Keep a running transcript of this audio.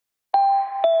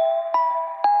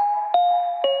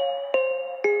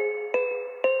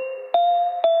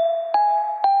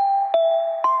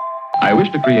I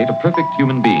wish to create a perfect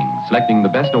human being, selecting the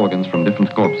best organs from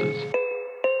different corpses.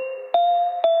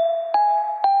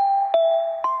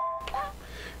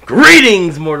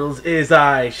 Greetings, mortals! It is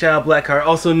I, Shadow Blackheart,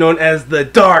 also known as the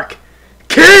Dark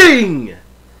King!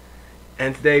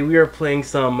 And today we are playing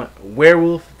some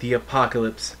Werewolf the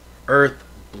Apocalypse Earth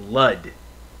Blood.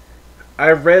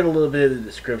 I've read a little bit of the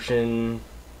description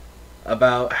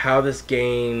about how this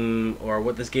game, or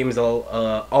what this game is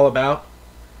all about.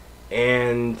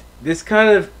 And this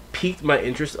kind of piqued my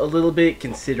interest a little bit,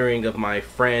 considering of my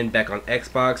friend back on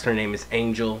Xbox. Her name is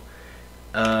Angel.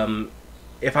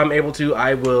 If I'm able to,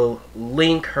 I will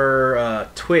link her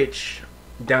Twitch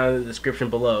down in the description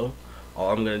below.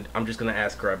 I'm just gonna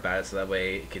ask her about it so that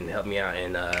way it can help me out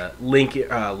and link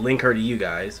her to you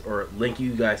guys, or link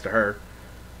you guys to her.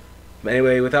 But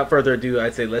anyway, without further ado,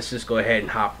 I'd say let's just go ahead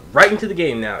and hop right into the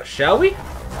game now, shall we?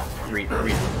 Read.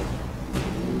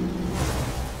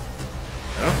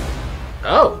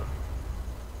 Oh.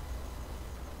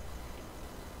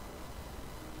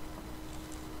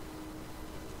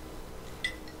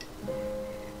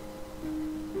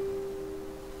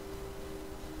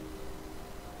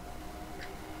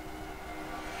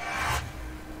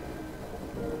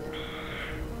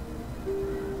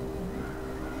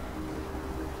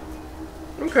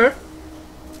 Okay.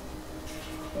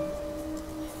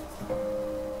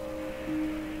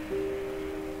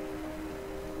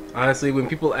 Honestly, when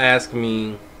people ask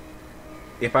me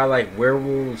if I like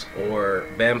werewolves or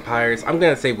vampires, I'm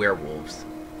gonna say werewolves.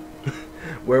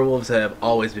 Werewolves have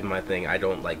always been my thing. I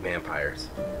don't like vampires.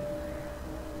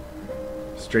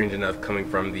 Strange enough, coming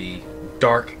from the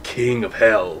Dark King of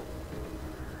Hell.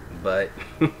 But,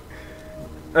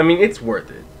 I mean, it's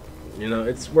worth it. You know,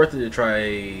 it's worth it to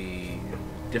try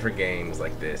different games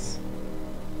like this.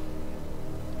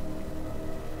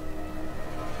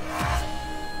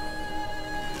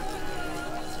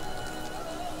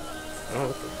 Oh,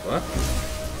 what the fuck?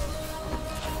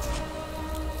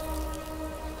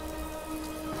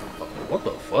 What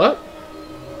the fuck?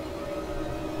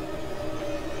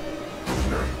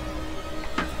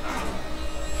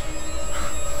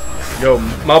 Yo,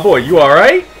 my boy, you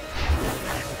alright?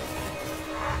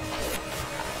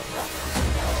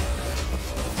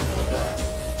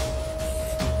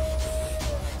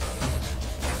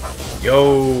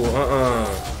 Yo,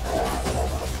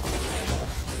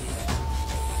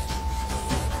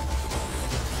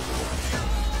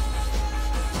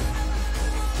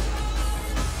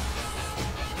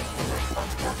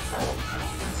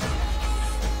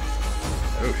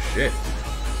 Oh shit.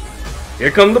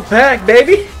 Here come the pack,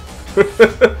 baby!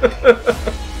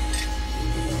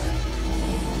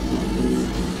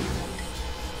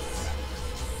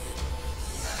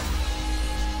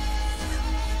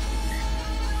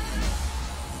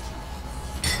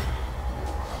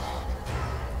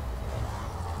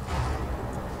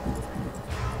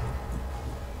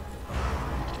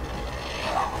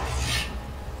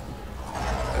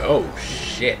 Oh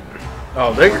shit.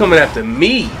 Oh, they're coming after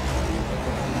me.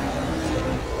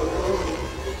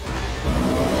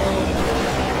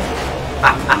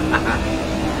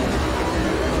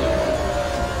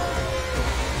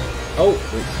 Oh,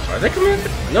 wait, are they coming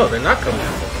after? No, they're not coming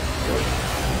after.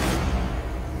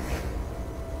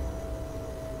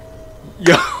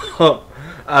 Yo,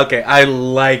 okay, I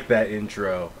like that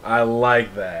intro. I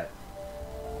like that.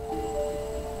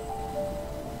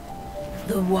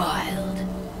 The Wild,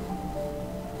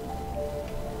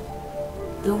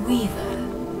 the Weaver,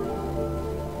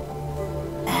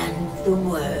 and the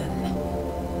Worm.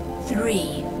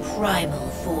 3 primal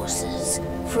forces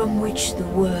from which the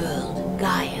world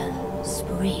Gaia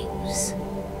springs.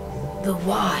 The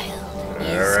Wild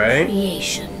is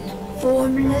creation,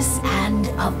 formless and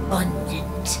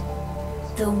abundant.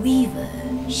 The Weaver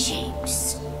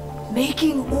shapes,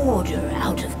 making order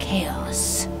out of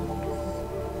chaos.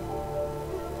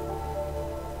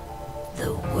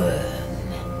 The Worm,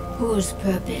 whose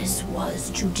purpose was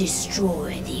to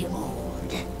destroy the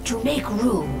old, to make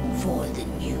room for the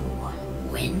new,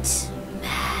 went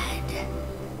mad.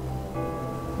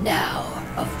 Now,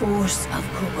 a force of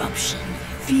corruption,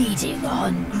 feeding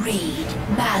on greed,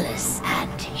 malice,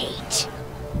 and hate.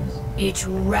 It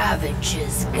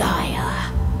ravages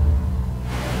Gaia.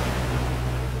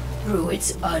 Through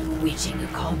its unwitting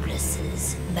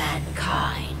accomplices,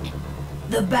 mankind,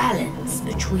 the balance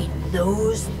between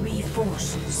those 3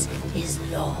 forces is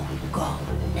long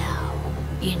gone now.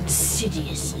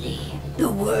 Insidiously, the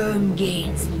Worm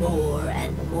gains more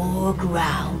and more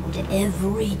ground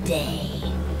every day,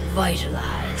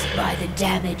 vitalized by the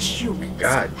damage humans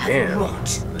have wrought.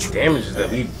 The damages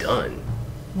that we've done.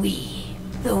 We,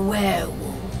 the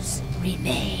werewolves,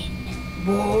 remain.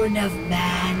 born of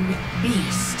man,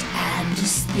 beast, and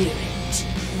spirit.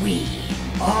 We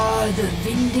are the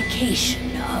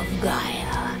vindication of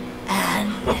Gaia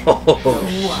and Oh,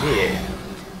 the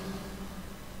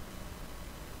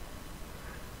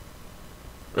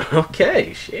shit.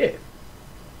 Okay, shit.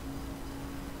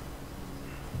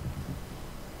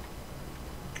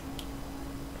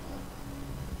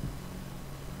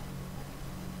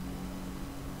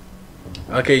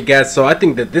 Okay, guys, so I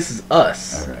think that this is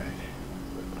us. Alright.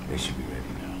 They should be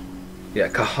ready now. Yeah,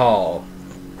 Kahal.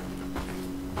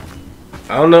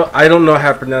 I don't know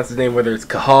how to pronounce his name, whether it's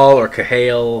Kahal or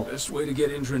Kahale. Best way to get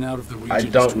Indran out of the region I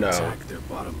don't is to know. attack their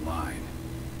bottom line.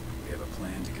 We have a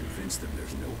plan to convince them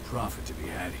there's no profit to be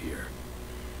had here.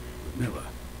 Milla,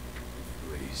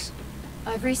 please.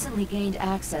 I've recently gained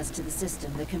access to the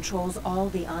system that controls all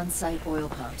the on-site oil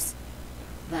pumps.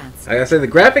 That's Like I said, the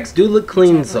graphics do look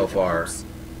clean Check so out the far. pumps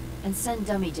and send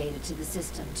dummy data to the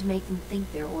system to make them think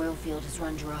their oil field has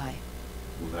run dry.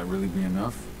 Will that really be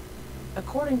enough?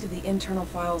 According to the internal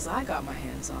files I got my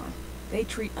hands on, they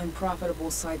treat unprofitable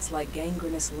sites like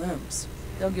gangrenous limbs.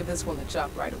 They'll give this one the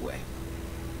chop right away.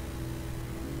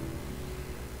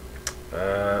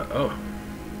 Oh.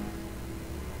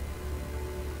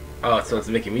 Oh, so it's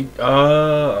making me...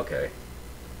 Oh, okay.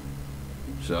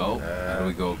 So, how do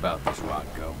we go about this,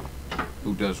 Rodko?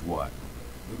 Who does what?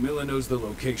 Milla knows the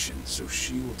location, so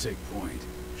she will take point.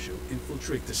 She'll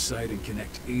infiltrate the site and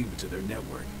connect Abe to their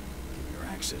network, giving her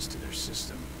access to their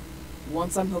system.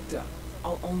 Once I'm hooked up,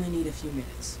 I'll only need a few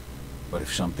minutes. But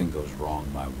if something goes wrong,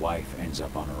 my wife ends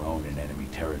up on her own in enemy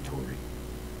territory.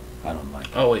 I don't like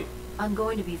it. Oh, wait. I'm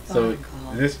going to be fine, So,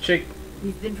 Call. this chick...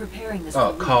 We've been preparing this Oh,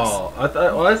 for weeks. Call. I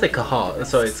thought... Well, I say Kahal.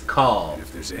 So it's Call. And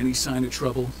if there's any sign of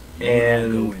trouble,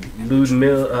 And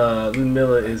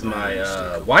Ludmilla is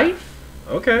my wife?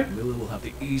 Okay. Milla will have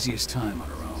the easiest time on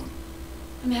her own.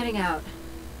 I'm heading out.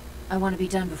 I want to be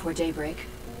done before daybreak.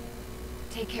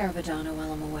 Take care of Adana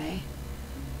while I'm away.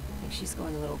 I think she's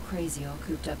going a little crazy all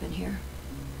cooped up in here.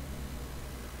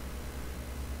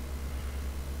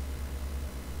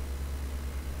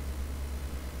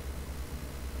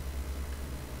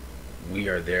 We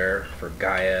are there for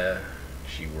Gaia.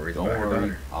 She worries Don't about her worry,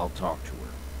 daughter. I'll talk to her.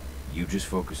 You just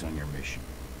focus on your mission.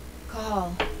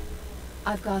 Call.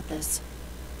 I've got this.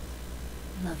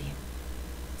 Love you.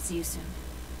 See you soon.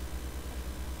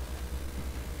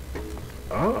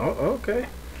 Oh, okay.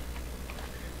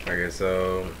 Okay,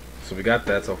 so we got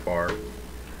that so far.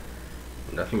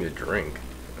 Nothing to drink.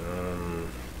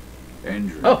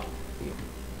 Andrew. Oh,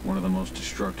 One of the most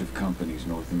destructive companies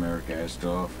North America has to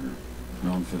offer.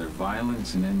 Known for their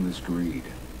violence and endless greed.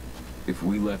 If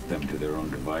we left them to their own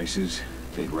devices,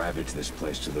 they'd ravage this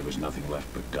place till there was nothing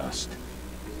left but dust.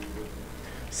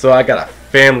 so I got a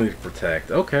family to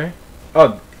protect. Okay.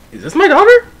 Oh, is this my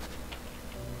daughter?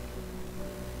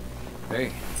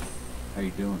 Hey, how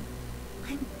you doing?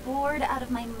 I'm bored out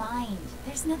of my mind.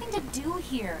 There's nothing to do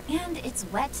here, and it's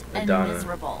wet and Madonna.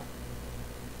 miserable.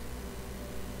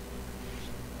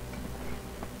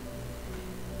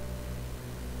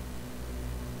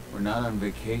 We're not on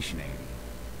vacation, Amy.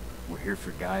 We're here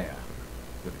for Gaia,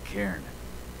 for the cairn,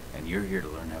 and you're here to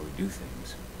learn how we do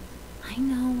things. I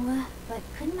know, but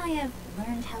couldn't I have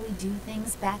learned how we do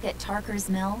things back at Tarker's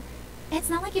Mill? It's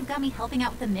not like you've got me helping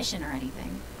out with a mission or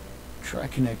anything. Try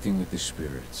connecting with the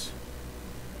spirits.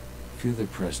 Feel their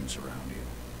presence around you.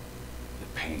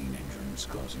 The pain Indran's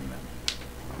causing them.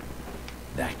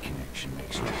 That connection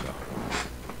makes you go.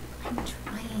 I'm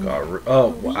trying. Garu. Oh,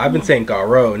 well, I've been saying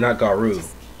Garo, not Garu.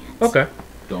 Just can't. Okay.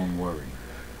 Don't worry.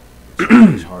 It's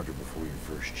always harder before your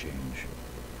first change.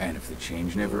 And if the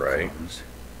change never Right. comes,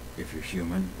 if you're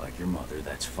human, like your mother,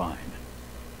 that's fine.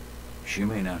 She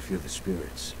may not feel the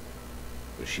spirits,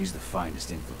 but she's the finest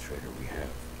infiltrator we have.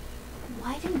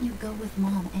 Why didn't you go with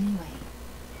Mom anyway?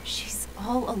 She's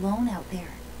all alone out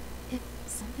there. If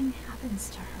something happens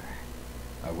to her...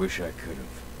 I wish I could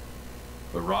have.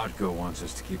 But Rodko wants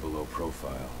us to keep a low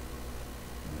profile.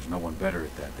 And there's no one better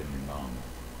at that than your mom.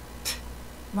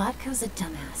 Rodko's a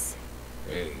dumbass.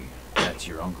 Hey, that's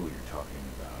your uncle you're talking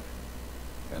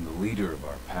about. And the leader of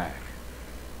our pack.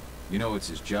 You know it's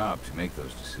his job to make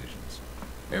those decisions.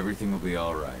 Everything will be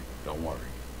alright, don't worry.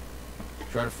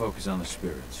 Try to focus on the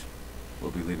spirits.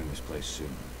 We'll be leaving this place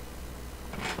soon.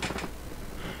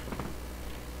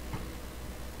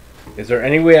 Is there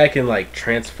any way I can like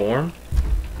transform?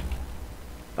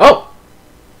 Oh!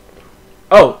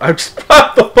 Oh, I just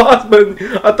popped the pause button.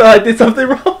 I thought I did something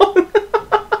wrong.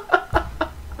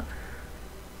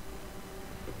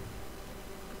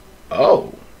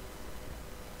 Oh.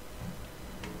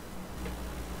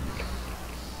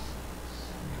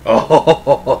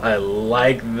 Oh, I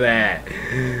like that.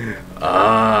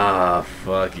 Ah,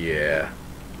 fuck yeah.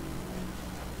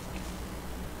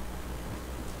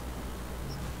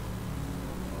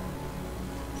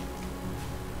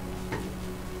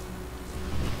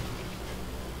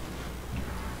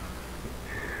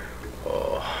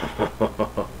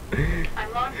 Oh.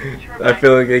 I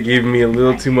feel like they gave me a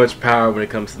little too much power when it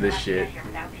comes to this shit.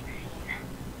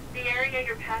 The area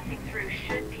you're passing through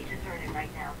should be deserted right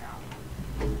now,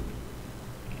 though.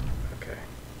 Okay.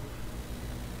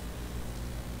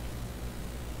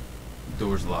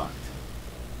 Door's locked.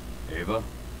 Ava?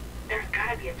 There's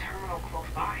gotta be a terminal close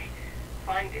by.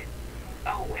 Find it.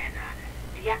 Oh, and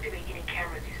deactivate any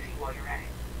cameras you see while you're at it.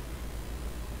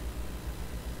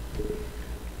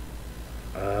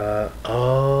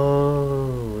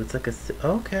 Oh, it's like a,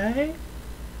 okay.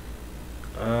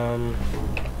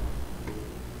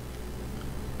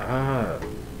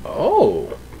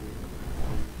 Oh.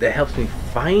 That helps me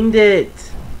find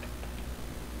it.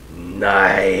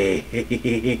 Nice.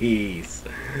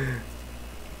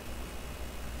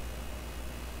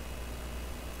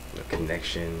 The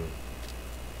connection.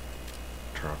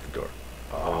 Turn off the door.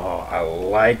 Oh, I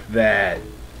like that.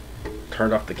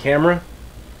 Turned off the camera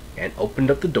and opened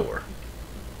up the door.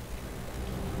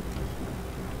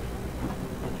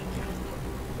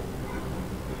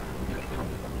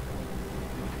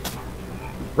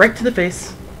 Right to the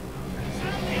face.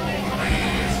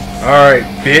 Alright,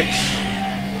 bitch.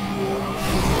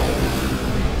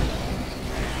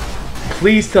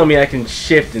 Please tell me I can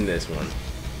shift in this one.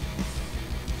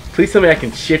 Please tell me I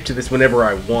can shift to this whenever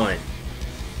I want.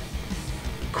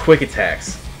 Quick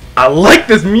attacks. I like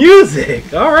this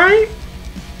music! Alright.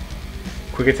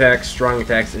 Quick attacks, strong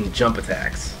attacks, and jump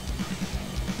attacks.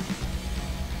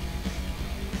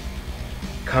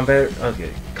 Combat,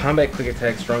 okay. Combat, quick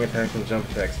attacks, strong attacks, and jump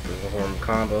attacks perform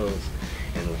combos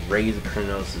and raise a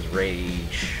Kronos'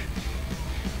 rage.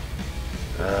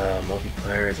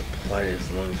 Multiplayer is applied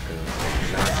as long as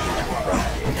not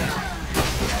interrupted.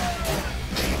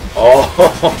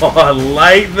 Oh, I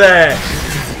like that!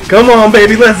 Come on,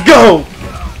 baby, let's go!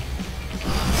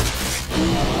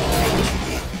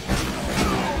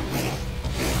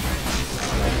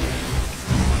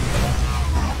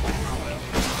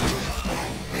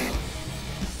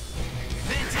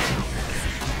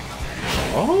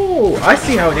 Oh, I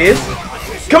see how it is.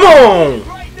 Come on!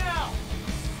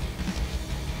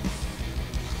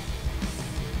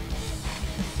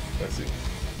 Let's see.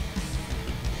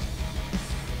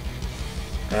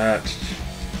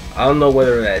 I don't know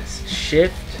whether that's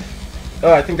shift.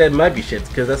 Oh, I think that might be shift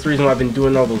because that's the reason why I've been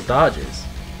doing all those dodges.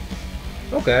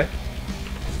 Okay.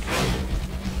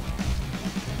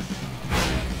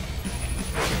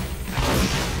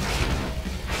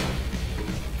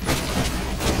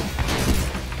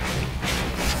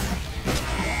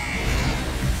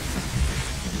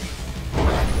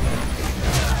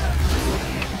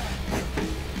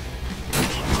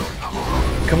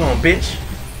 Come on, bitch.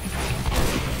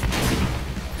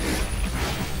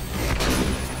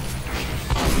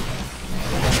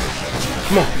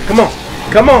 Come on, come on,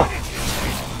 come on.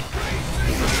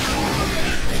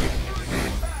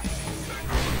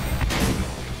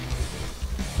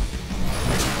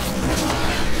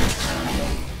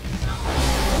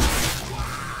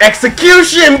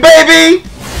 Execution, baby!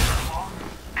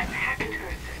 I'm hacked into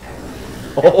her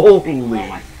system.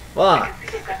 Holy fuck.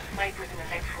 They've got snipers in the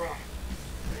next room.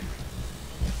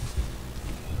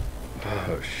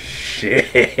 Oh shit.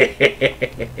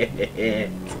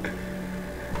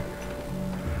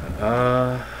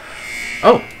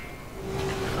 Oh.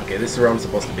 Okay, this is where I'm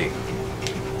supposed to be.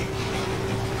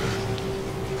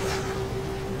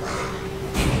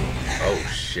 Oh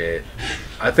shit.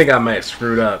 I think I might have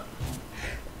screwed up.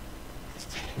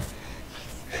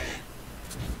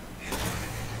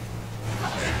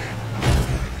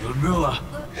 Ludmilla!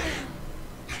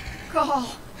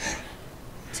 Call.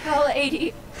 Tell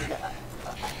 80.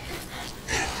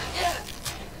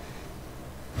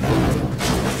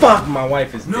 Fuck, my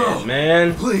wife is dead,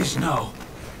 man. Please, no.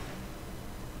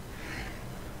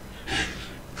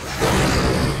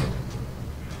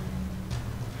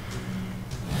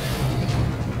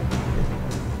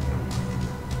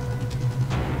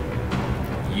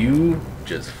 You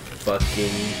just fucking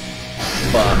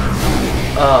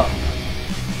fucked up.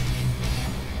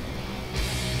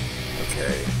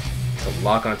 Okay. So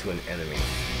lock onto an enemy.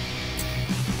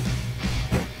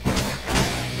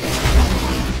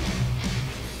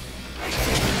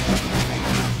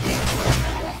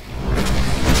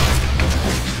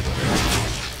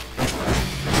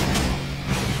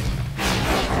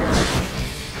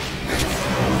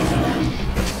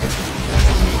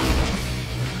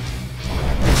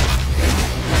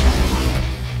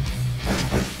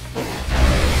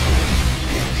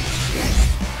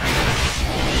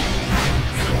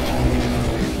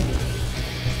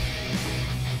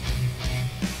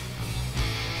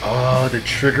 Oh, the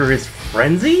trigger is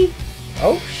Frenzy?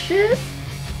 Oh shit!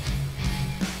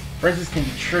 Frenzies can be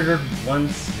triggered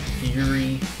once the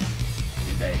fury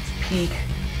is at its peak,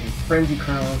 and Frenzy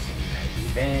Kernels have the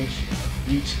advantage of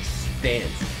each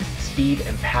stance, speed,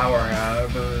 and power.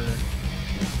 However,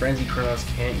 Frenzy Kernels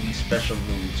can't use special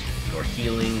moves or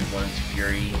healing. Once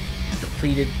fury is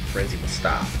depleted, Frenzy will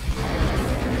stop.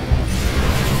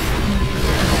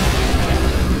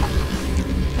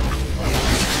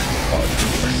 Oh, you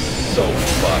are so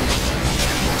fucked.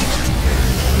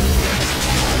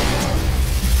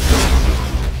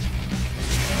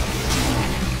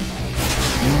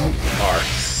 You are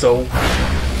so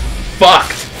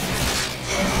fucked.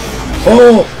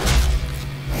 Oh!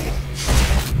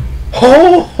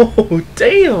 Oh,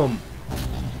 damn!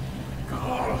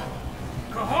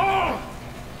 Cahal!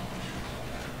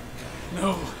 No.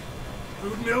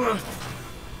 Ludmilla.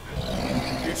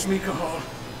 It's me, Cahal.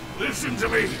 Listen to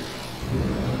me.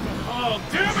 Cahal,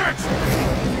 damn it!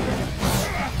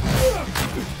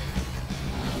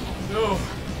 No.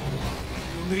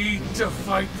 You need to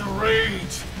fight the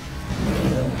rage.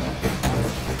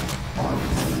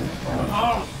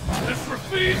 Cahal, this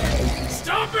Rafid!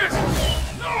 Stop it!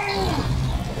 No!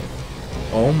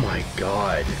 Oh my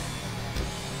god.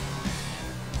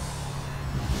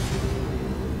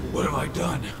 What have I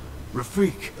done?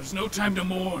 Rafik, there's no time to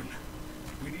mourn.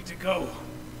 We need to go.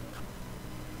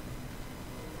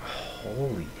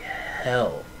 Holy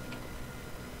hell.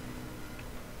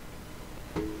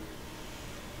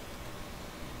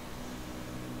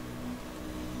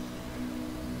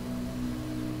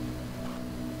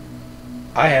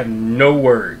 I have no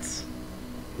words.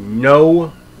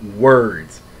 No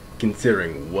words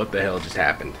considering what the hell just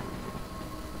happened.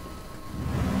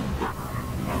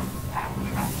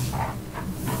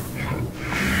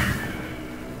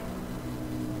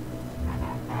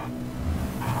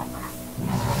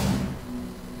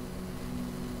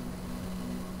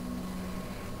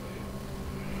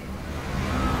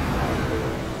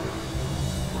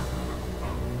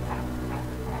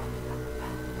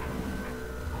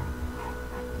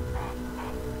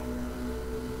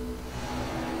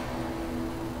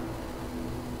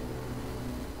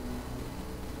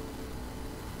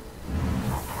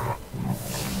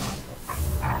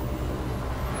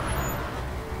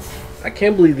 I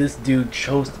can't believe this dude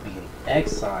chose to be in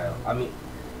exile. I mean,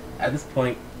 at this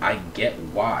point, I get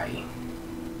why.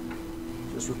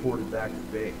 Just reported back to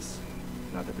base.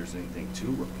 Not that there's anything to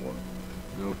report.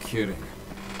 No kidding.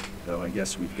 Though I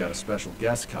guess we've got a special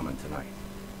guest coming tonight.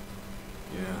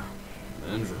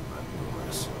 Yeah, Andrew might be with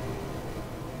us.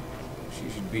 She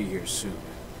should be here soon.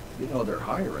 You know they're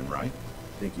hiring, right?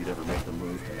 Think you'd ever make the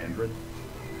move to Endrin?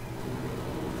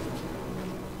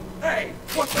 Hey!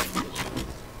 What the...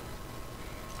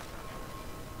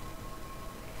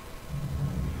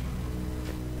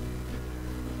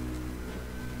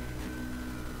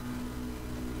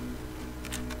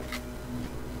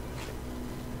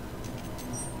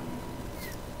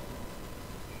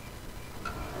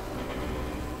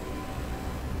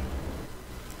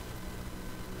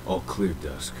 All clear,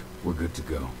 Dusk. We're good to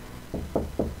go.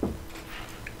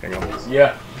 Hang on.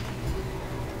 Yeah.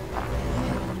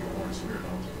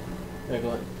 Hey,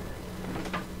 go ahead.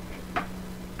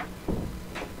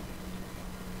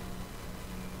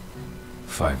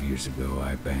 Five years ago,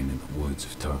 I abandoned the woods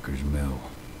of Tarker's Mill.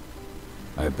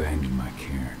 I abandoned my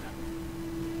cairn.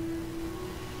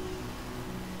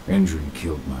 Endrin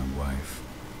killed my wife.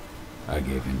 I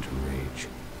gave in to rage.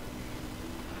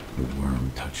 The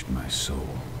worm touched my soul.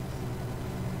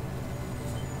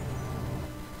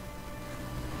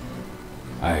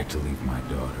 I had to leave my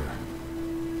daughter.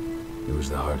 It was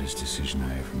the hardest decision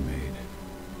I ever made.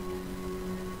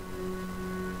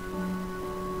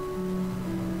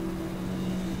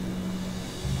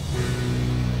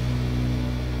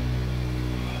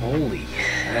 Holy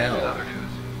hell. In other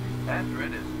news,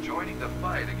 Endrin is joining the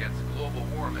fight against global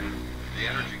warming. The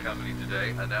energy company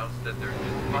today announced that their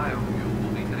new biofuel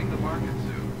will be hitting the market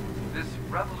soon. This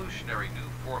revolutionary new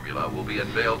formula will be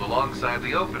unveiled alongside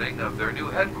the opening of their new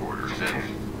headquarters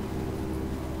in...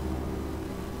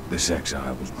 This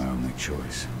exile was my only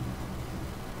choice.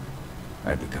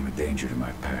 I'd become a danger to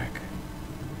my pack.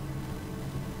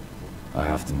 I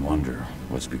often wonder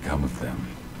what's become of them.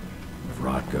 Of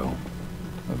Rodko,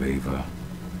 of Ava,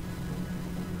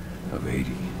 of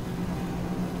 80.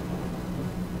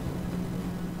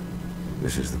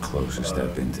 This is the closest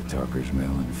I've been to Tarker's Mill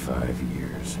in 5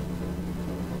 years.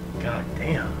 God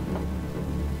damn.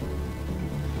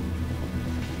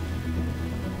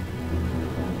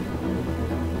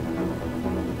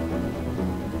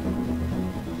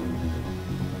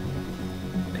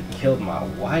 They killed my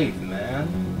wife, man.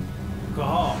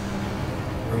 Call.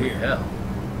 We're here. Yeah.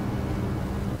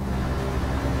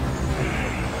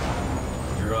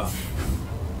 You're up.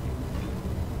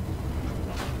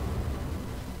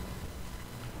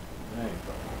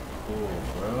 Cool,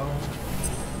 bro.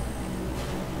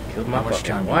 Killed my How much fucking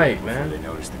time wife, before man. they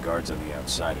notice the guards on the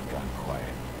outside have gone quiet?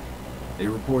 They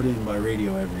report in by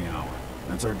radio every hour.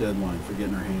 That's our deadline for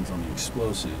getting our hands on the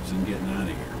explosives and getting out of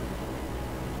here.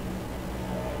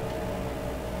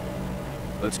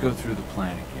 Let's go through the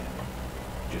plan again,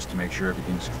 just to make sure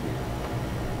everything's clear.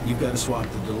 You've got to swap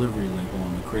the delivery label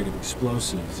on the crate of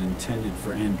explosives intended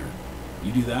for Ender.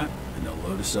 You do that, and they'll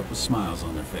load us up with smiles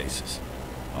on their faces.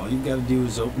 All you've got to do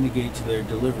is open the gate to their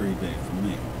delivery bay for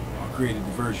me. I'll create a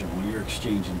diversion while you're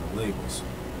exchanging the labels.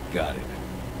 Got it.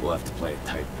 We'll have to play it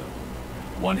tight, though.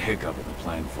 One hiccup and the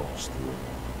plan falls through.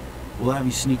 We'll have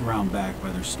you sneak around back by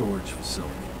their storage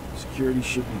facility. Security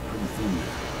should be pretty thin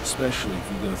there, especially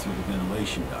if you go through the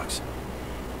ventilation ducts.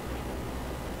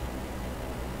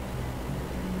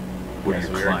 What are Yes,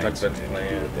 your we already clients talked about the intend to do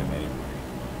plan. with them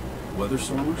anyway? Weather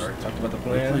stormers? Already talked about the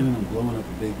They're planning plan. on blowing up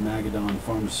a big Magadon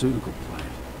pharmaceutical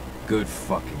plant. Good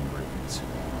fucking riddance.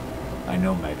 I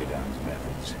know Magadon's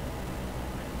methods.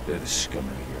 They're the scum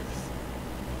of the earth.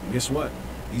 And guess what?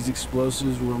 These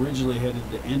explosives were originally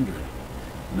headed to Ender,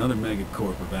 another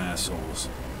megacorp of assholes.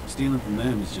 Stealing from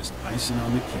them is just icing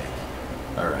on the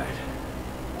cake. Alright.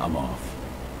 I'm off.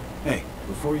 Hey,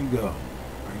 before you go,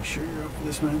 are you sure you're up for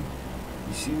this, man?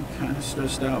 You seem kind of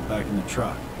stressed out back in the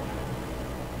truck.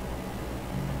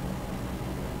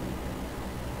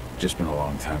 Just been a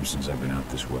long time since I've been out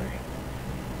this way.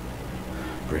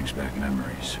 Brings back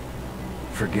memories.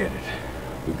 Forget it.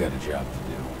 We've got a job to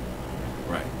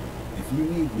do. Right. If you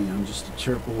need me, I'm just a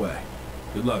chirp away.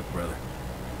 Good luck, brother.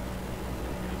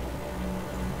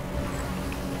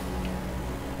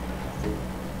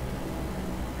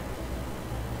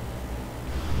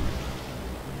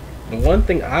 The one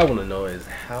thing I want to know is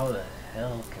how the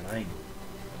hell can I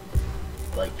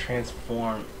like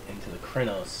transform into the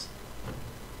Krynos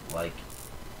like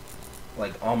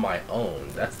on my own?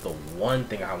 That's the one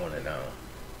thing I want to know.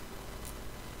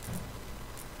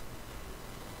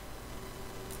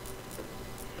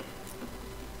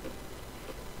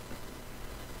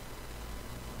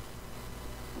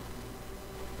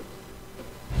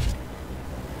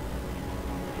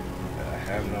 I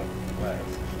have no glass.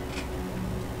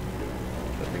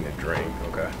 Nothing to drink,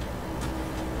 okay.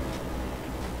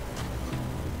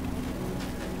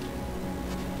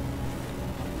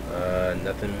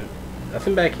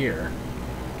 Nothing back here.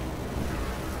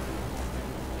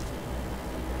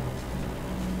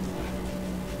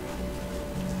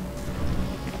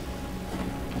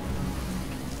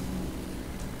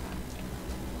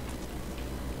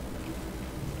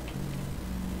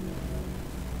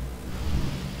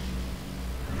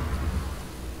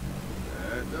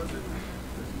 That does it.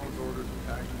 This month's orders are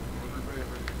packed. Everybody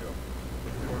ready to go.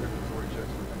 Your inventory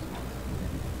checks for next month.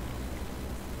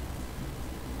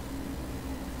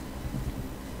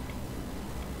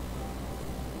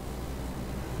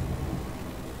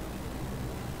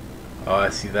 Oh, I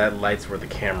see. That light's where the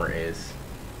camera is.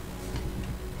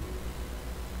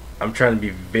 I'm trying to be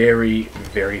very,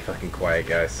 very fucking quiet,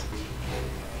 guys.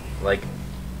 Like,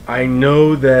 I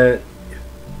know that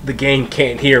the game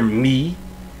can't hear me,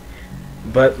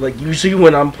 but like usually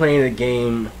when I'm playing a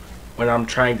game, when I'm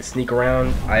trying to sneak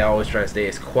around, I always try to stay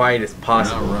as quiet as We're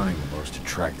possible. not running the most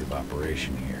attractive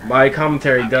operation here. My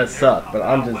commentary does suck, but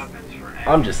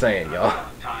I'm just saying, y'all.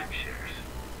 Timeshares.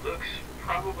 Looks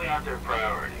probably not their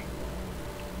priority.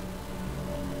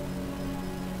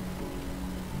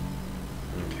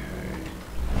 Okay.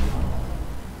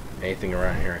 Anything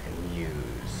around here I can use?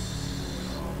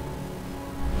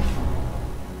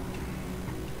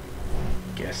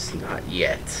 Guess not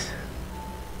yet.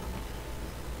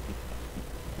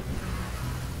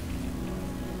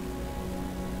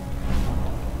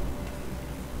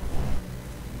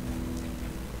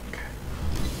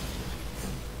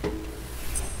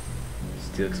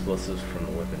 Steal explosives from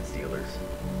the weapons dealers.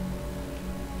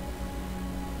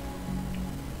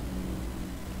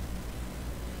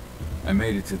 I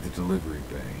made it to the delivery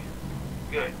bay.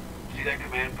 Good. See that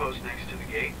command post next to the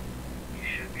gate? You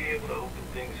should be able to open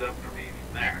things up for me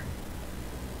from there.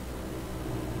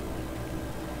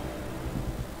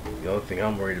 The only thing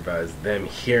I'm worried about is them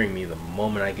hearing me the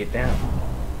moment I get down.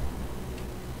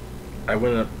 I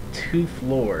went up 2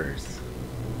 floors.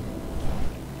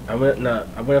 I went up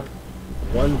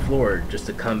 1 floor just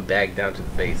to come back down to the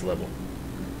base level.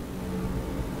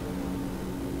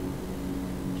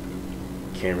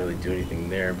 Can't really do anything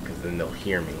there because then they'll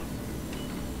hear me.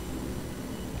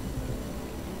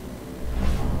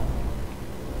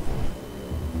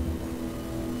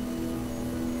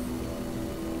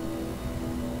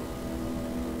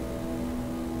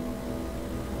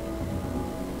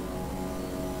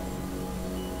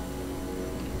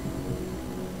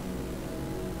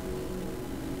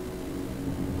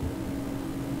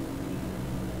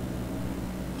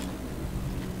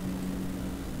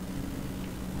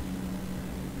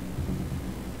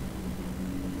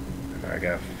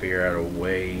 gotta figure out a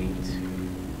way to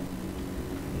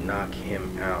knock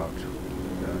him out.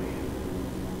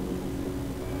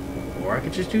 Or I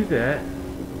could just do that.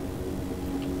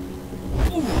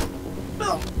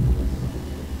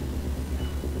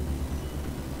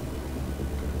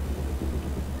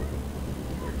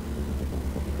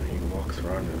 He walks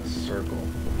around in a circle.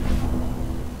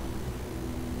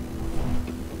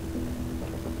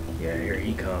 Yeah, here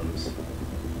he comes.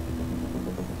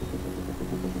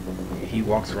 He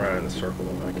walks around in a circle.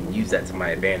 I can use that to my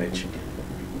advantage.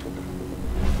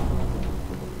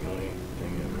 The only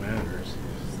thing that matters is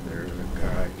there's a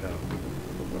guy. No,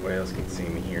 nobody else can see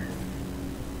me here.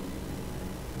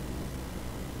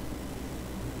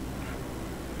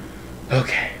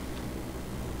 Okay.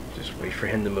 Just wait for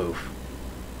him to move.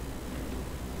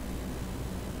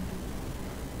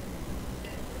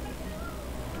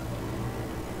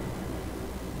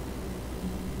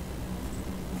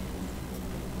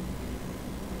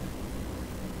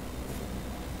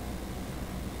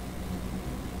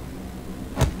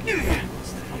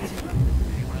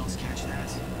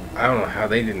 I don't know how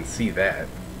they didn't see that.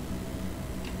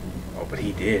 Oh, but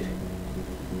he did.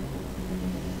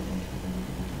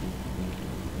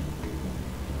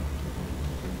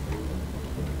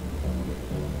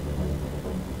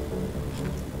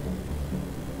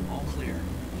 All clear.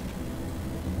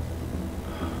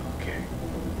 Okay.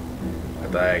 I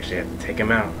thought I actually had to take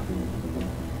him out.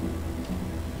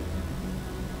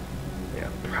 Yeah,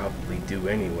 I'll probably do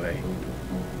anyway.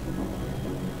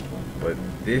 But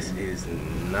this is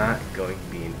not going to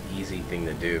be an easy thing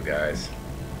to do, guys.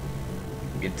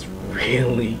 It's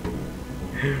really,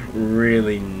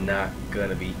 really not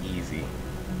gonna be easy.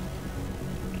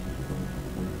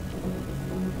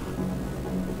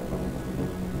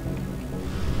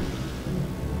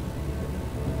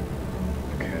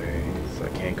 Okay, so I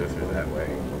can't go through that way.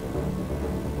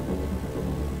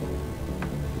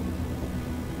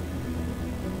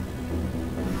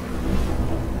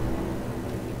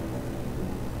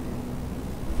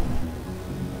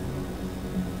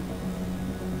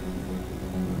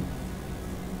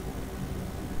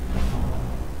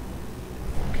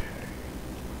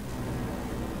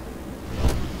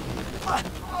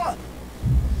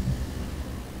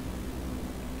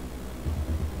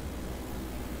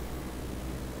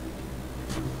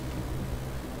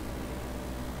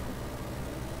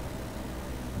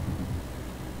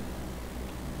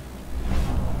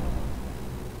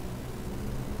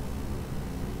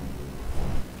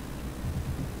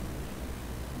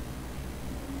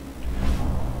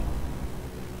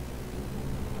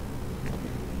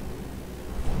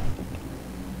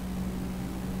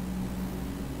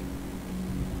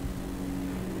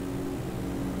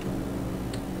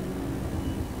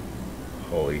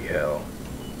 Holy hell.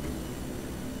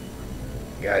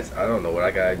 Guys, I don't know what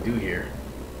I gotta do here.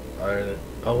 Other than,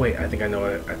 oh wait, I think I know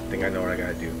what I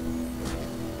gotta do.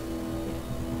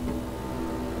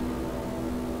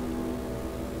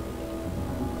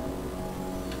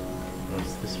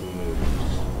 Once this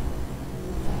moves.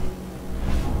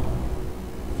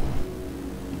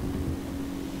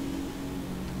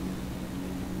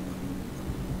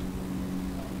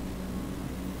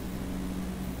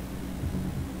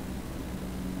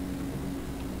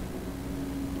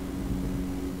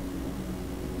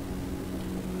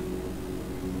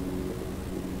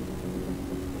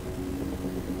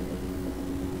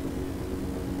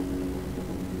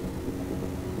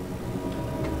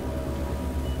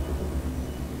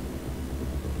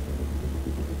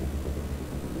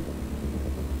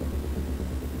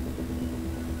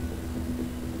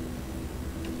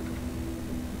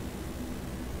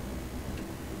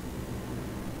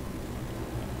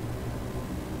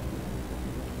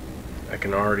 I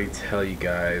can already tell you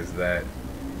guys that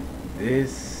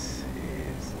this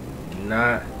is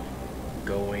not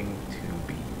going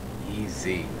to be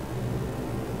easy.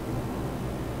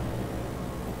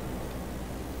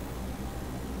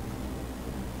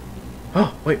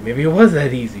 Oh, wait, maybe it was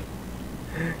that easy.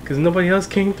 Because nobody else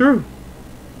came through.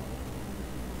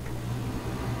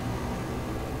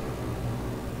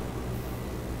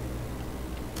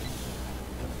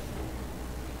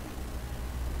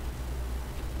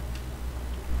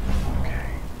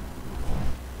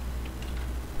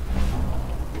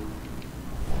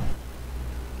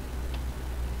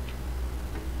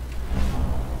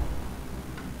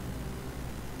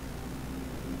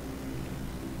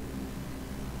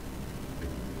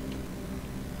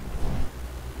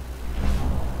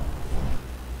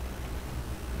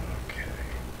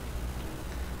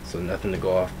 So nothing to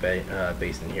go off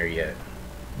base in here yet.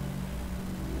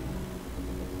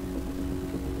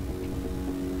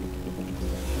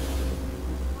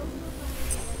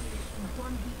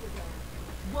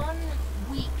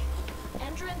 week.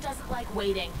 Endrin doesn't like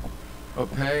waiting. Oh,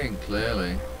 paying,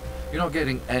 clearly. You're not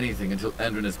getting anything until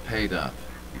Endrin is paid up.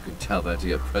 You can tell that to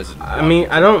your president. I mean,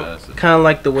 I don't kind of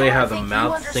like the way how the think you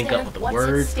mouths sync up with the understand what's at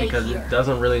words stake because here. it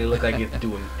doesn't really look like it's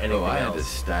doing anything Oh, I else.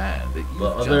 understand that you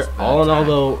But just all in all, attacked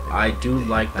though, me. I do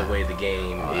like the way the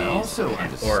game I is also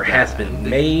or has been understand that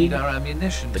made. you need our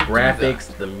ammunition The to do graphics,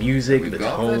 that. the music, We've the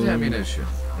got tone. that ammunition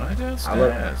right I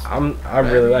downstairs.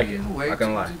 really like it. Ready and Not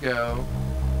gonna lie. waiting to go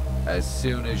as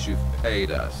soon as you've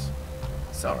paid us.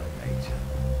 Sorry, Major.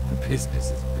 The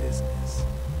business is business.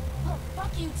 Well,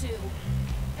 fuck you two.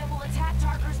 And we'll attack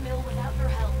Tarker's Mill without your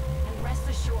help. And rest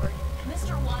assured,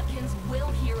 Mr. Watkins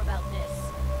will hear about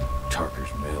this.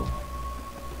 Tarker's Mill.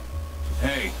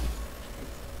 Hey!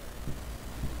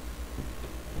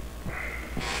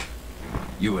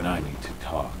 You and I need to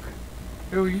talk.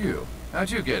 Who are you?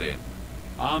 How'd you get in?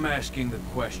 I'm asking the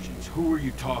questions. Who are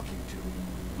you talking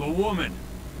to? The woman!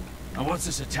 And what's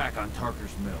this attack on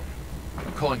Tarker's Mill?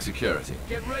 I'm calling security.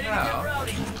 Get ready Now, to get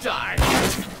rowdy! die!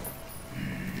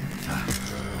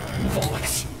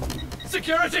 Bullets!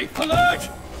 Security! Alert!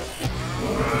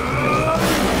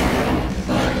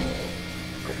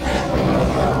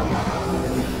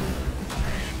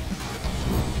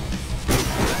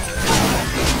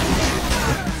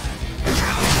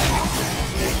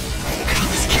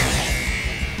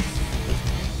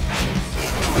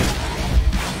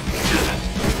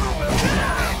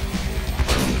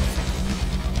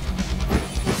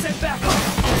 Set back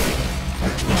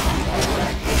up!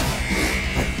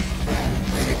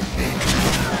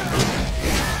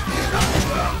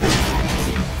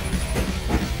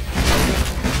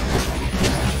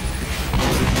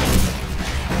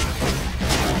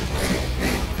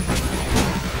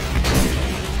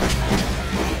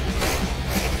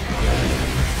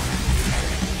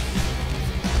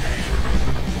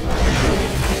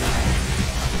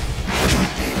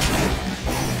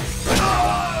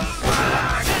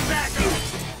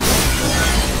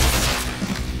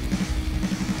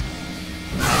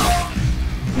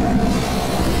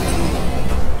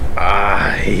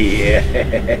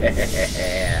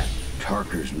 Yeah.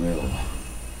 Tarker's Mill.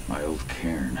 My old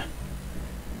cairn.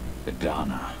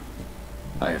 Adana.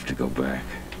 I have to go back.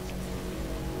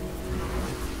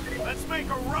 Let's make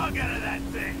a rug out of that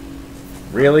thing.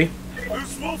 Really?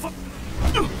 Loose wolf.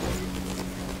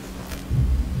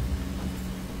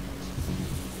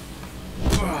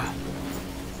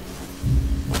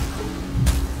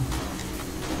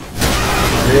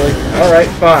 Really? Alright,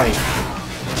 fine.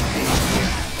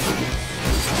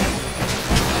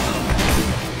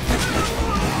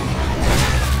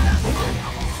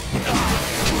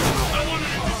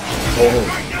 Holy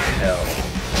hell.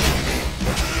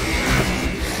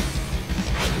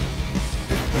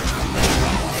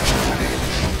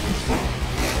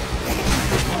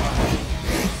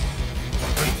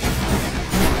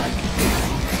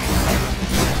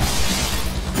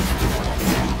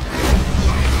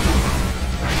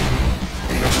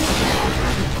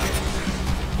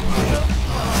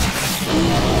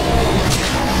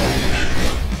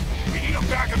 We need a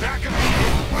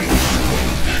back.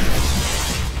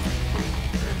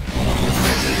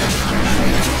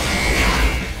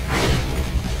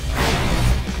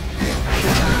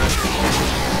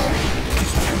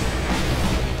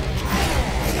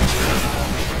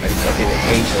 I fucking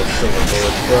hate those silver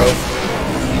bullets,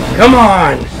 bro. Come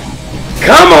on!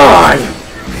 Come on!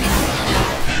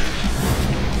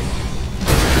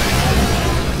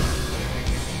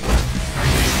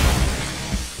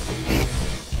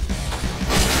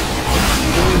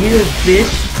 You hear this,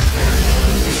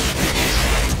 bitch?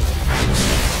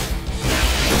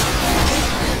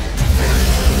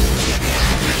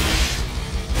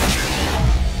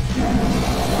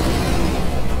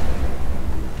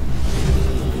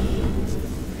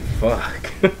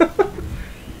 Fuck.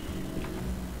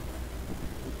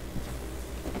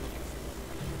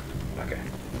 Okay.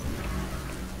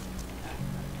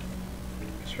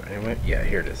 Let's try anyway. Yeah,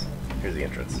 here it is. Here's the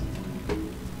entrance.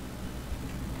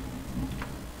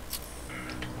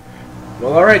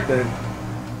 Well, alright then.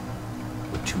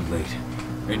 We're too late.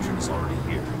 Engine is already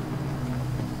here.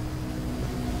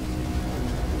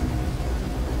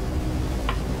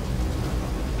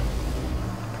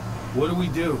 What do we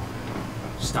do?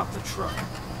 Stop the truck.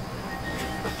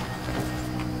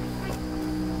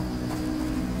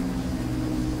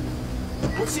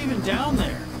 What's even down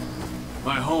there?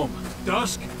 My home.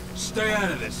 Dusk, stay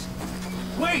out of this.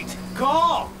 Wait!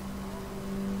 Call!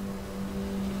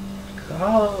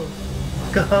 Go!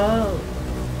 Go!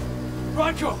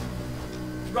 Rodko!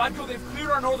 Rodko, they've cleared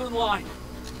our northern line.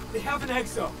 They have an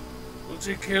exo. We'll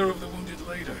take care of the wounded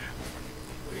later.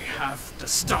 We have to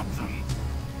stop them.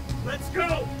 Let's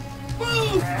go!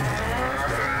 Move!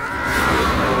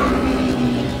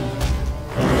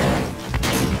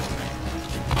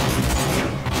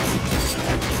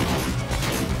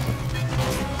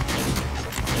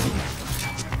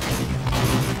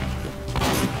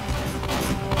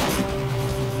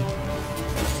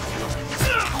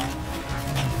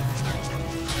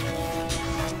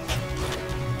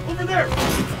 Over there!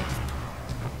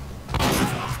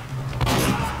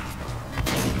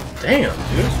 Damn,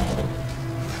 dude.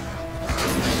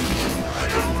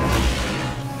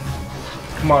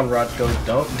 Come on, Rodko,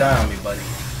 don't die on me, buddy.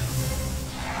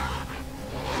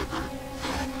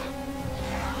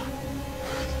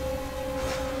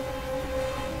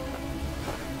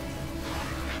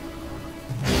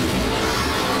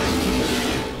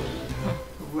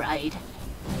 Right.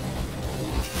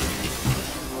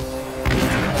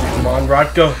 Come on,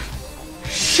 Rodko.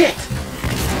 Shit!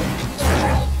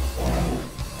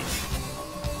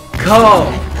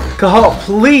 Call,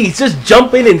 please, just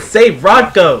jump in and save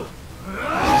Rodko.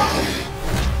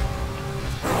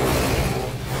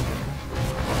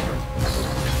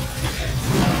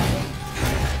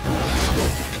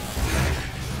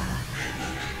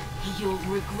 You'll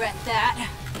regret that.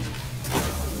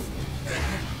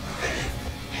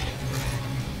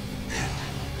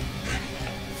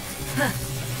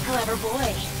 Clever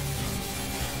boy.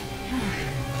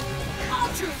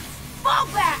 Ultra, fall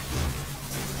back!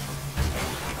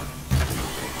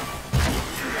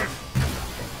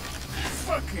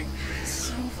 Fucking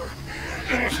Silver.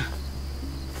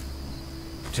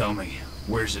 Tell me,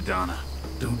 where's Adana?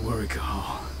 Don't worry,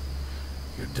 Cahal.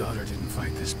 Your daughter didn't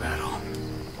fight this battle.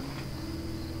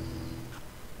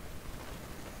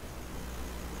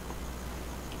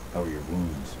 How are your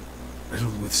wounds?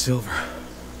 Riddled with silver.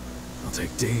 It'll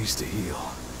take days to heal.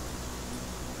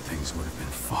 But things would have been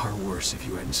far worse if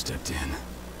you hadn't stepped in.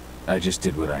 I just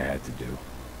did what I had to do.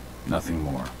 Nothing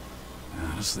more. I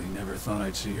honestly never thought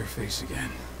I'd see your face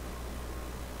again.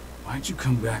 Why'd you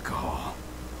come back, Cahal?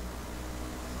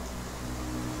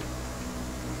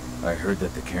 I heard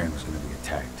that the cairn was going to be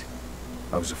attacked.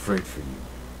 I was afraid for you.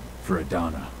 For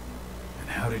Adana. And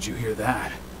how did you hear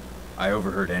that? I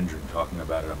overheard Endrin talking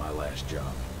about it on my last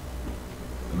job.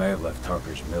 I may have left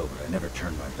Tarker's Mill, but I never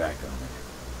turned my back on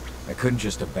it. I couldn't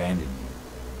just abandon you.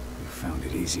 You found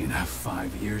it easy enough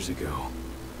 5 years ago.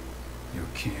 Your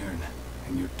cairn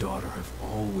and your daughter have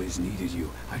always needed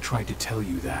you. I tried to tell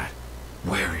you that.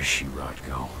 Where is she,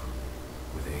 Rodko?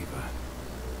 With Ava.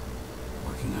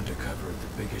 Working undercover at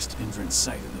the biggest entrance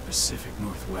site in the Pacific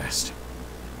Northwest.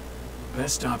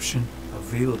 Best option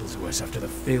available to us after the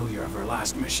failure of our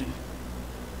last mission.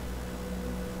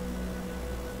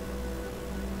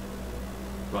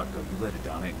 Rodko, you let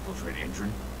Adana infiltrate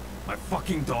Endrin? My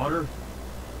fucking daughter?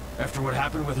 After what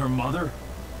happened with her mother?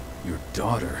 Your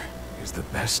daughter is the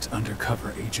best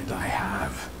undercover agent I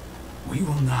have. We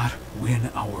will not win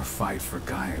our fight for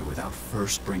Gaia without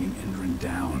first bringing Endrin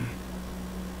down.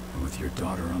 And with your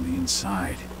daughter on the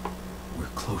inside, we're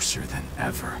closer than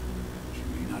ever. She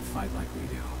may not fight like we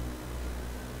do,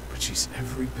 but she's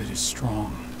every bit as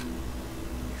strong.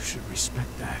 You should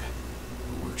respect that.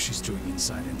 The work she's doing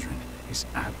inside Endrin is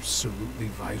absolutely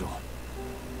vital.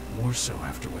 More so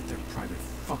after what their private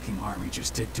fucking army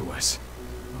just did to us.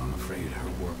 I'm afraid her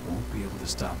work won't be able to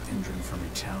stop Endrin from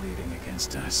retaliating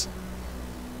against us.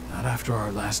 Not after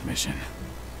our last mission.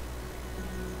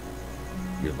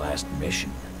 Your last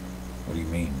mission? What do you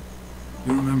mean?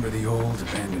 You remember the old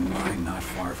abandoned mine not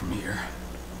far from here?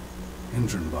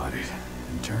 Endrin bought it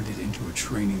and turned it into a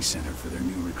training center for their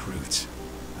new recruits.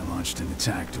 I launched an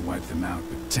attack to wipe them out,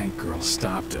 but Tank Girl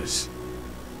stopped us.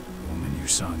 The woman you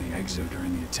saw in the exo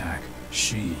during the attack,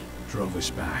 she drove us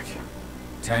back.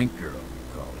 Tank Girl,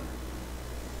 you called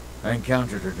her. I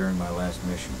encountered her during my last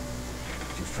mission.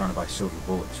 She was trying to buy silver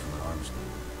bullets from an arms dealer.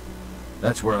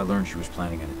 That's where I learned she was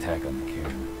planning an attack on the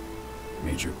cairn.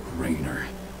 Major Grainer.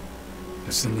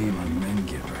 That's the name our men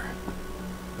give her.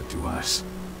 But to us,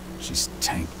 she's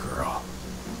Tank Girl.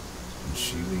 And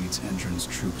she leads Endrin's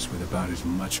troops with about as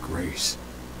much grace.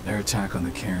 Their attack on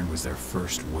the cairn was their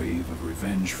first wave of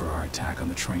revenge for our attack on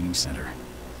the training center.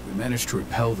 We managed to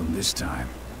repel them this time,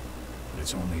 but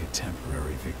it's only a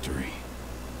temporary victory.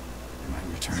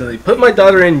 So they put my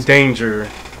daughter in danger,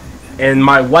 and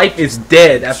my wife is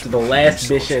dead after the last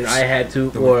mission I had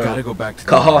to, or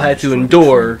Cahal had to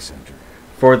endure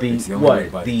for the,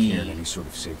 what, the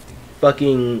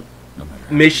fucking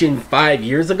mission 5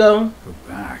 years ago? Go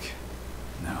back.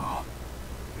 No.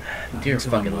 Dear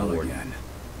fucking Lord. Again.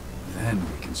 Then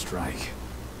we can strike.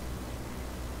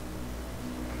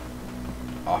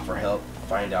 Offer help,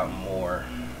 find out more.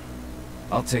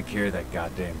 I'll take care of that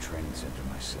goddamn training center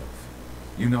myself.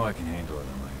 You know I can handle it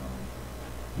on my own.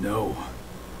 No.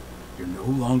 You're no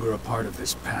longer a part of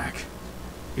this pack.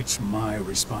 It's my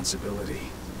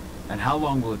responsibility. And how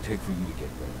long will it take for you to get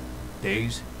there?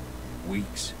 Days?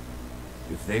 Weeks?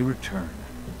 If they return,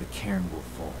 the cairn will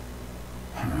fall.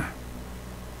 Huh.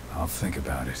 I'll think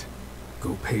about it.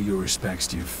 Go pay your respects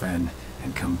to your friend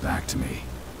and come back to me.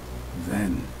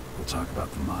 Then we'll talk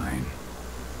about the mine.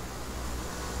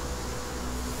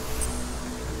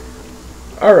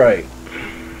 Alright.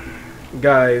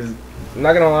 Guys, I'm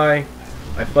not gonna lie,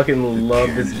 I fucking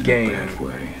love this game.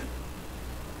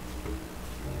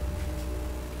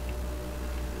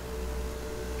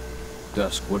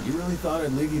 Dusk, what You really thought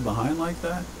I'd leave you behind like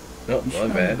that? Nope, You not should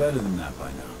know bad. better than that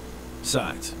by now.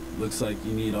 Besides, looks like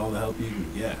you need all the help you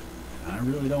can get. I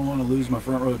really don't want to lose my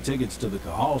front row tickets to the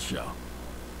Cahal show.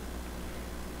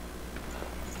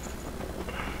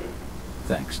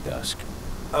 Thanks, Dusk.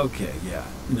 Okay, yeah,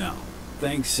 no.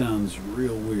 Thanks sounds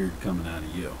real weird coming out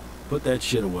of you. Put that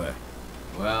shit away.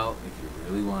 Well, if you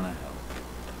really want to help.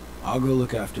 I'll go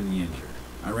look after the injured.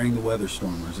 I rang the weather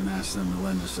stormers and asked them to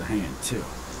lend us a hand, too.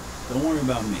 Don't worry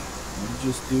about me. You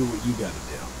just do what you gotta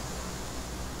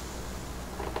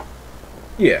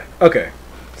do. Yeah, okay.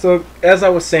 So, as I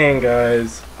was saying,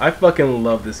 guys, I fucking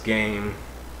love this game.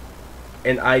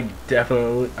 And I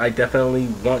definitely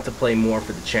want to play more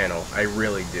for the channel. I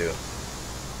really do.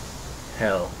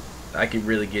 Hell, I could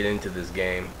really get into this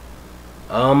game.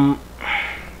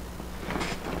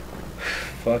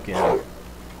 Fucking.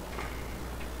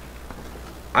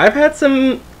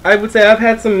 I would say I've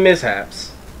had some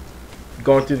mishaps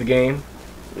going through the game.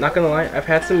 Not gonna lie, I've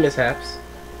had some mishaps.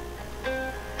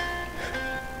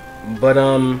 But,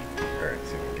 alright,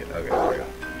 see if we can get, okay, there we go.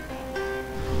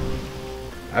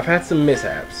 I've had some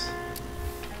mishaps.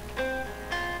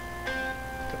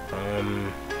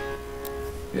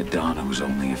 Yeah, Donna was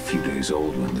only a few days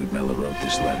old when Ludmilla wrote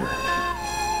this letter.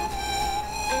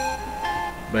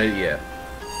 But yeah.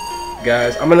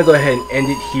 Guys, I'm gonna go ahead and end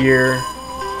it here.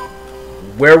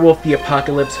 Werewolf the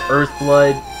Apocalypse,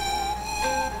 Earthblood.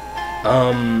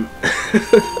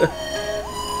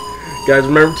 Guys,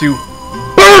 remember to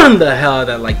burn the hell out of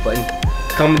that like button.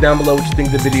 Comment down below what you think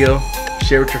of the video.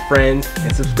 Share with your friends.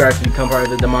 And subscribe to become part of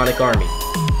the demonic army.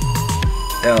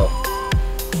 Hell,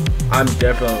 I'm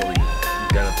definitely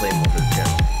gonna play more for the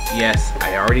channel. Yes,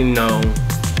 I already know.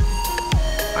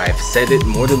 I've said it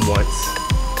more than once.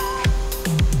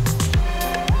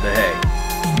 But hey,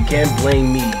 you can't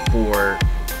blame me for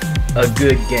a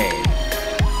good game.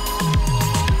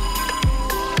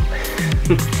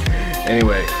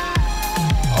 Anyway,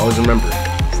 always remember,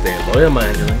 stay loyal, my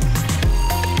underlings.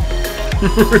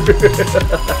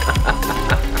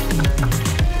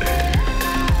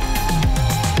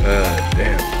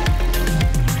 Damn.